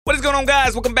What is going on,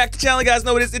 guys? Welcome back to the channel. You guys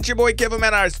know it is. It's your boy KEVO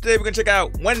Reacts. Today we're gonna check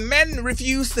out when men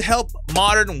refuse to help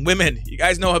modern women. You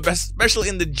guys know, especially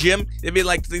in the gym, there've been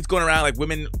like things going around, like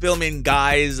women filming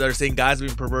guys or saying guys are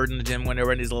being perverted in the gym when they're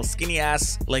wearing these little skinny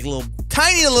ass, like little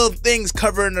tiny little things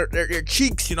covering their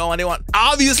cheeks, you know, and they want,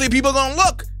 obviously people gonna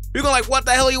look. You're gonna like, what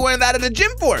the hell are you wearing that in the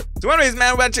gym for? So anyways,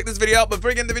 man, we're about to check this video out. But before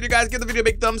we get into the video, guys, give the video a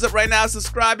big thumbs up right now.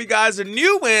 Subscribe if you guys are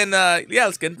new, and yeah,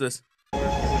 let's get into this.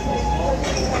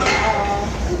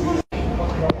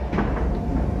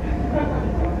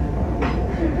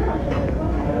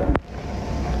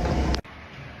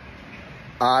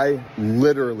 I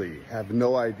literally have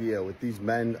no idea what these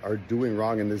men are doing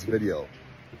wrong in this video.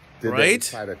 Did they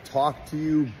try to talk to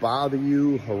you, bother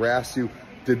you, harass you?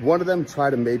 Did one of them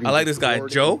try to maybe I like this guy,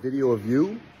 Joe, video of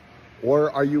you?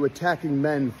 Or are you attacking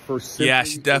men for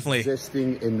simply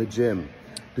existing in the gym?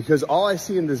 Because all I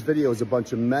see in this video is a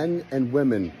bunch of men and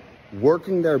women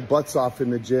working their butts off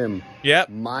in the gym,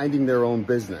 minding their own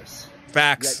business.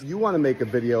 Facts. Yet you want to make a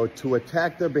video to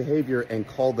attack their behavior and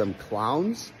call them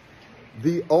clowns?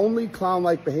 The only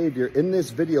clown-like behavior in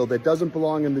this video that doesn't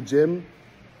belong in the gym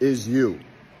is you.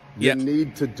 You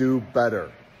need to do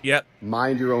better.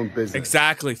 Mind your own business.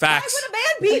 Exactly. Facts. Why would a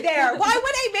man be there? Why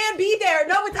would a man be there?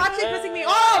 No, it's actually pissing me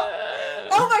off.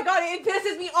 Oh my god, it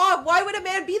pisses me off. Why would a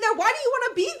man be there? Why do you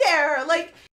want to be there?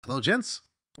 Like, hello, gents.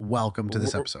 Welcome to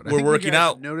this episode. We're working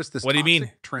out. Notice this. What do you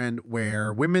mean? Trend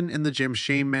where women in the gym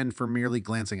shame men for merely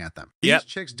glancing at them. These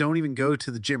chicks don't even go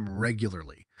to the gym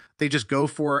regularly. They just go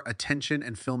for attention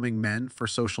and filming men for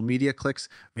social media clicks,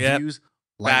 views,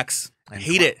 likes. I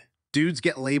hate it. Dudes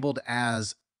get labeled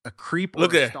as a creep or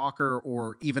a stalker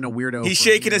or even a weirdo. He's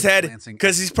shaking his head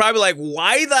because he's probably like,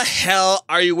 why the hell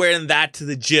are you wearing that to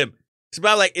the gym? It's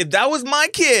probably like, if that was my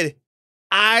kid,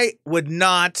 I would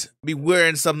not be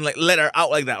wearing something like, let her out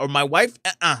like that. Or my wife,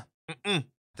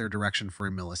 their direction for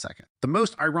a millisecond. The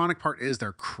most ironic part is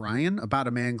they're crying about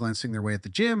a man glancing their way at the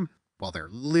gym, while they're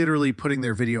literally putting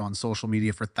their video on social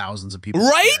media for thousands of people.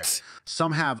 Right?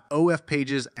 Some have OF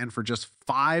pages, and for just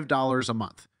 $5 a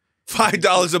month.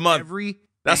 $5 a month.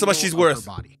 That's how much she's worth.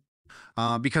 Body.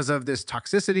 Because of this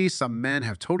toxicity, some men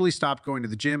have totally stopped going to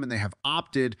the gym, and they have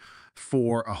opted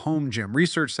for a home gym.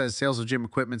 Research says sales of gym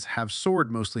equipment have soared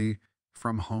mostly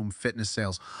from home fitness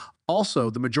sales.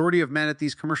 Also, the majority of men at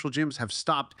these commercial gyms have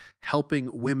stopped helping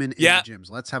women in the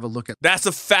gyms. Let's have a look at That's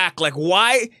a fact. Like,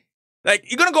 why?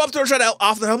 Like, you're going to go up to her and try to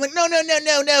offer help. I'm like, no.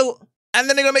 And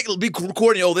then they're going to be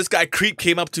recording, oh, this guy creep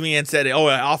came up to me and said, oh,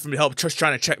 I offered me help, just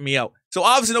trying to check me out. So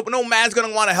obviously no man's going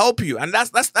to want to help you. And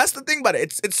that's the thing about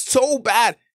it. It's so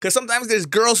bad because sometimes there's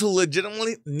girls who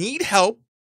legitimately need help,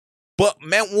 but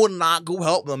men will not go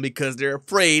help them because they're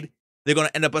afraid they're going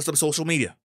to end up on some social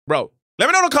media. Bro, let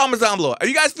me know in the comments down below. If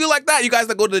you guys feel like that, you guys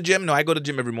that go to the gym, no, I go to the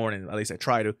gym every morning. At least I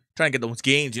try to get those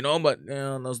gains, you know, but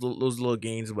those little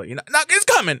gains, but you know, it's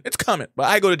coming. But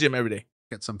I go to the gym every day.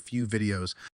 Get some few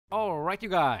videos. All right, you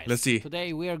guys. Let's see.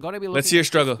 Today we are gonna be looking Let's see your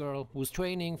struggle. At this girl who's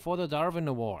training for the Darwin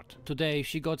Award. Today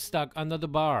she got stuck under the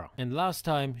bar, and last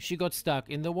time she got stuck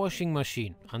in the washing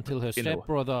machine until her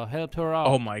stepbrother helped her out.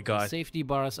 Oh my god. The safety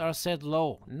bars are set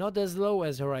low, not as low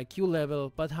as her IQ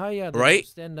level, but higher than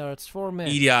standards for men.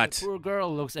 Idiot. The poor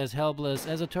girl looks as helpless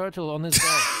as a turtle on his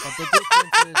bed, but the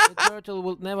difference is the turtle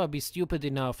will never be stupid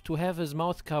enough to have his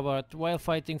mouth covered while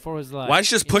fighting for his life. Why don't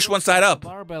you just push one side up? The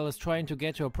barbell is trying to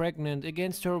get her pregnant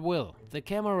against her will. The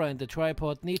camera and the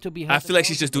tripod need to be I feel like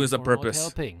she's just doing this on purpose.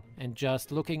 Helping and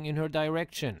just looking in her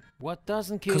direction. What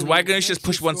doesn't kill? Because why couldn't she just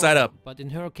push one side up? But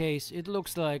in her case, it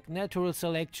looks like natural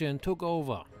selection took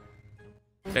over.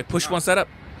 Okay, push one side up.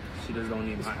 She just don't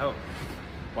need my help.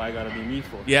 Why I gotta be me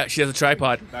for? Yeah, she has a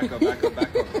tripod. Back up.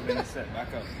 I'm in the set. Back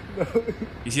up.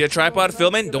 You see a tripod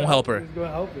filming? Don't help her. Just go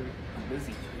help her. I'm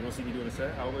busy. You don't see me doing a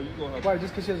set? How about you go help her? Why,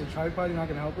 just because she has a tripod, you're not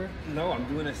gonna help her? No, I'm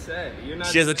doing a set. You're not.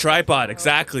 She has a tripod.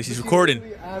 Exactly. She's recording.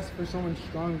 You ask for someone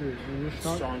stronger. When you're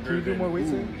stronger. Can you do than more weights?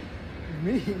 who?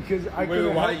 Me, because I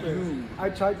couldn't help her. I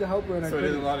tried to help her and I couldn't.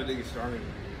 So there's a lot of niggas stronger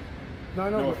than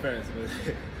you. No offense,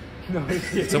 but no.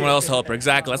 Someone else help her.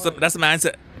 Exactly. That's the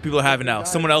mindset people are having now.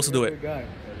 Someone else will do it.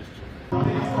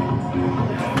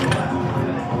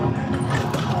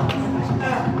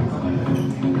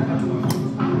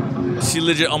 She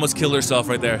legit almost killed herself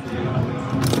right there.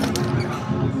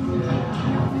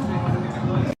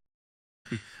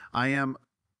 I am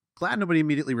glad nobody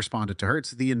immediately responded to her.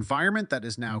 It's the environment that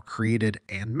is now created,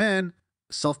 and men,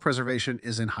 self-preservation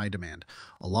is in high demand.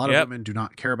 A lot of women do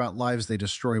not care about lives they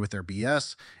destroy with their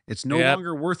BS. It's no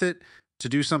longer worth it to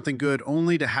do something good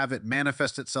only to have it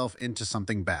manifest itself into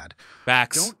something bad.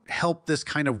 Facts. Don't help this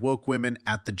kind of woke women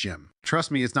at the gym.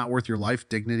 Trust me, it's not worth your life,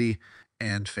 dignity,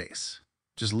 and face.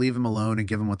 Just leave them alone and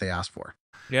give them what they asked for.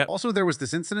 Yeah. Also, there was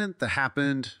this incident that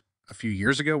happened a few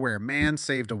years ago where a man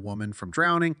saved a woman from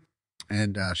drowning,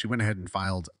 and she went ahead and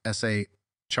filed SA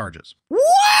charges.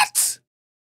 What?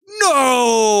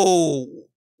 No.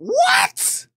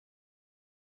 What?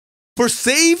 For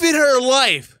saving her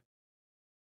life.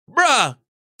 Bruh.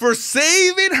 For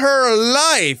saving her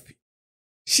life.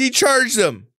 She charged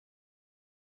him.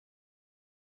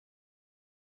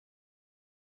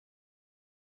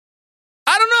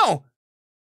 I don't know.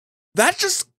 That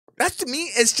to me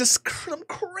is just some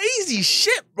crazy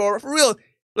shit, bro. For real.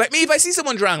 Like me, if I see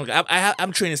someone drown, like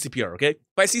I'm training CPR, okay?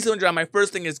 If I see someone drown, my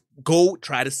first thing is go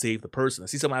try to save the person. I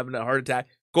see someone having a heart attack,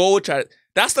 go try to.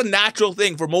 That's the natural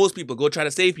thing for most people. Go try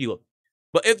to save people.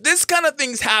 But if this kind of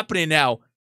thing's happening now,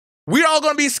 we're all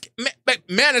gonna be,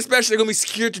 men especially, gonna be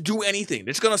scared to do anything.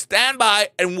 They're just gonna stand by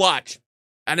and watch.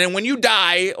 And then when you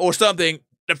die or something,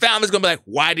 the family's gonna be like,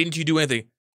 "Why didn't you do anything?"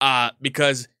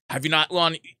 Because have you not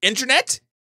on internet?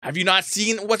 Have you not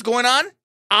seen what's going on?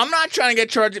 I'm not trying to get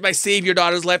charged if I save your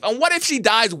daughter's life. And what if she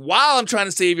dies while I'm trying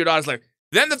to save your daughter's life?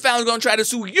 Then the family's gonna try to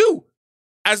sue you,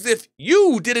 as if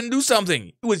you didn't do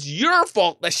something. It was your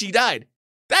fault that she died.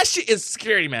 That shit is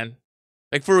scary, man.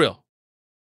 Like, for real.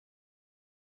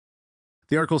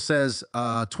 The article says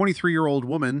a 23-year-old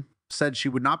woman said she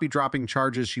would not be dropping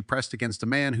charges she pressed against a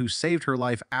man who saved her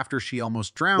life after she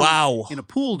almost drowned in a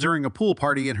pool during a pool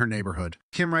party in her neighborhood.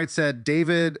 Kim Wright said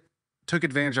David took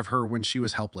advantage of her when she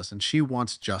was helpless and she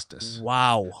wants justice.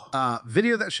 Wow.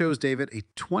 Video that shows David, a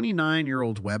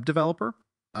 29-year-old web developer,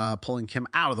 pulling Kim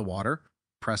out of the water,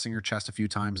 pressing her chest a few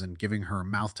times and giving her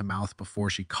mouth-to-mouth before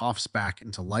she coughs back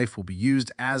into life will be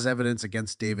used as evidence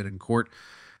against David in court.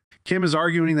 Kim is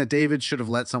arguing that David should have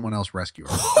let someone else rescue her.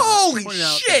 Holy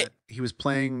shit! He was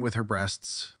playing with her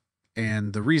breasts,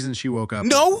 and the reason she woke up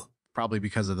probably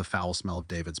because of the foul smell of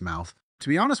David's mouth. To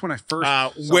be honest, when I first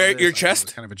saw where this, your I thought chest? it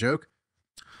was kind of a joke.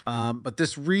 But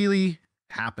this really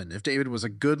happened. If David was a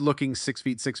good-looking 6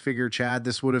 feet 6 figure Chad,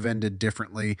 this would have ended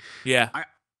differently. Yeah.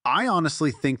 I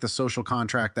honestly think the social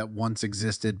contract that once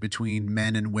existed between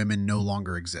men and women no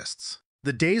longer exists.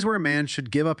 The days where a man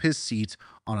should give up his seat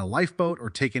on a lifeboat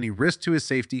or take any risk to his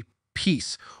safety,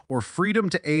 peace, or freedom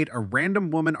to aid a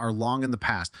random woman are long in the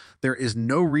past. There is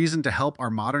no reason to help our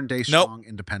modern day strong,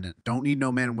 independent. Don't need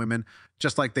no man and women,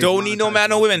 just like they don't need no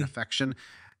man or women. Affection.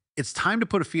 It's time to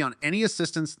put a fee on any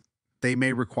assistance they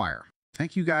may require.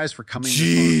 Thank you guys for coming.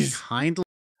 Kindly.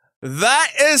 That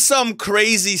is some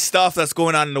crazy stuff that's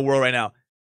going on in the world right now.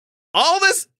 All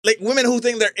this, like, women who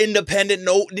think they're independent,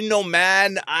 no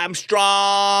man, I'm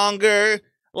stronger.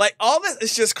 Like, all this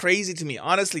is just crazy to me,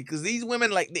 honestly, because these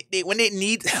women, like, they when they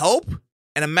need help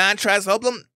and a man tries to help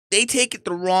them, they take it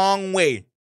the wrong way.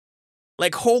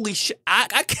 Like, holy shit,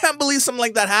 I can't believe something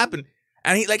like that happened.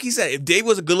 And he, like he said, if Dave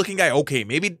was a good-looking guy, okay,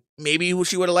 maybe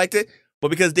she would have liked it.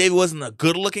 But because David wasn't a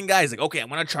good-looking guy, he's like, okay, I'm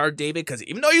going to charge David because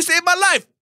even though you saved my life,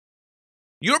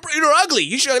 you're ugly.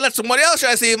 You should have let somebody else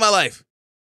try to save my life.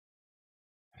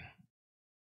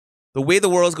 The way the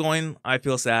world's going, I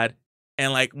feel sad.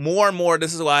 And, like, more and more,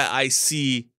 this is why I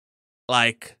see,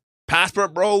 like,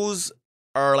 passport bros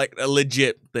are, like, a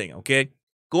legit thing, okay?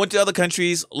 Going to other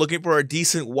countries, looking for a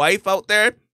decent wife out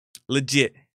there,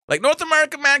 legit. Like, North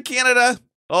America, man, Canada,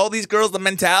 all these girls, the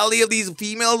mentality of these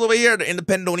females over here, the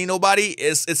independent, don't need nobody,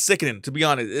 is sickening, to be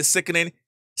honest. It's sickening.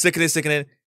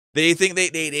 They think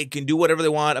they can do whatever they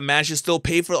want. A man should still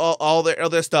pay for all their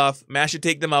other stuff. A man should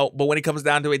take them out. But when it comes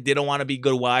down to it, they don't want to be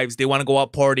good wives. They want to go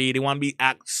out party. They want to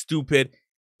act stupid.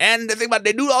 And the thing about it,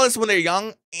 they do all this when they're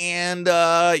young. And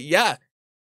yeah,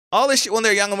 all this shit when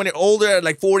they're young and when they're older,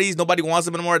 like 40s, nobody wants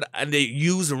them anymore. And they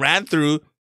ran through.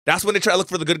 That's when they try to look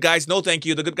for the good guys. No, thank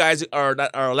you. The good guys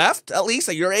that are left, at least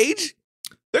at your age,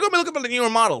 they're going to be looking for the newer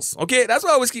models, okay? That's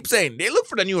what I always keep saying. They look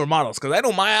for the newer models because I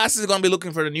know my ass is going to be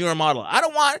looking for the newer model. I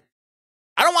don't want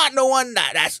no one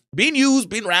that's being used,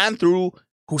 being ran through,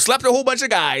 who slept a whole bunch of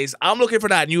guys. I'm looking for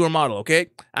that newer model, okay?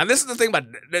 And this is the thing about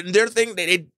their thing.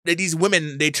 These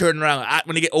women, they turn around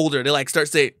when they get older. They like start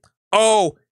saying,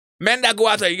 oh, men that go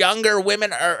after younger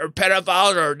women are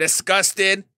pedophiles or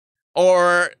disgusted.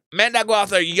 Or men that go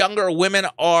after younger women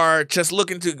are just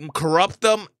looking to corrupt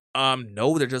them.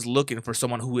 No, they're just looking for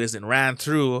someone who isn't ran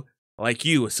through like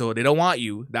you. So they don't want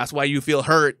you. That's why you feel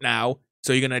hurt now.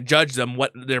 So you're going to judge them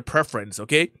what their preference,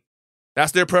 okay?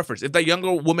 That's their preference. If that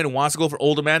younger woman wants to go for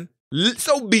older men,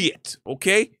 so be it,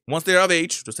 okay? Once they're of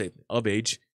age, just say of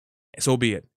age, so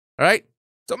be it, all right?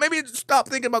 So maybe stop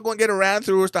thinking about going to get ran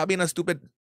through or stop being a stupid,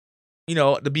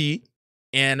 the bee.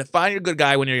 And find your good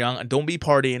guy when you're young. And don't be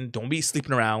partying. Don't be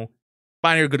sleeping around.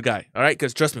 Find your good guy, all right?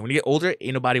 Because trust me, when you get older,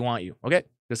 ain't nobody want you, okay?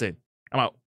 Just saying. I'm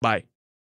out. Bye.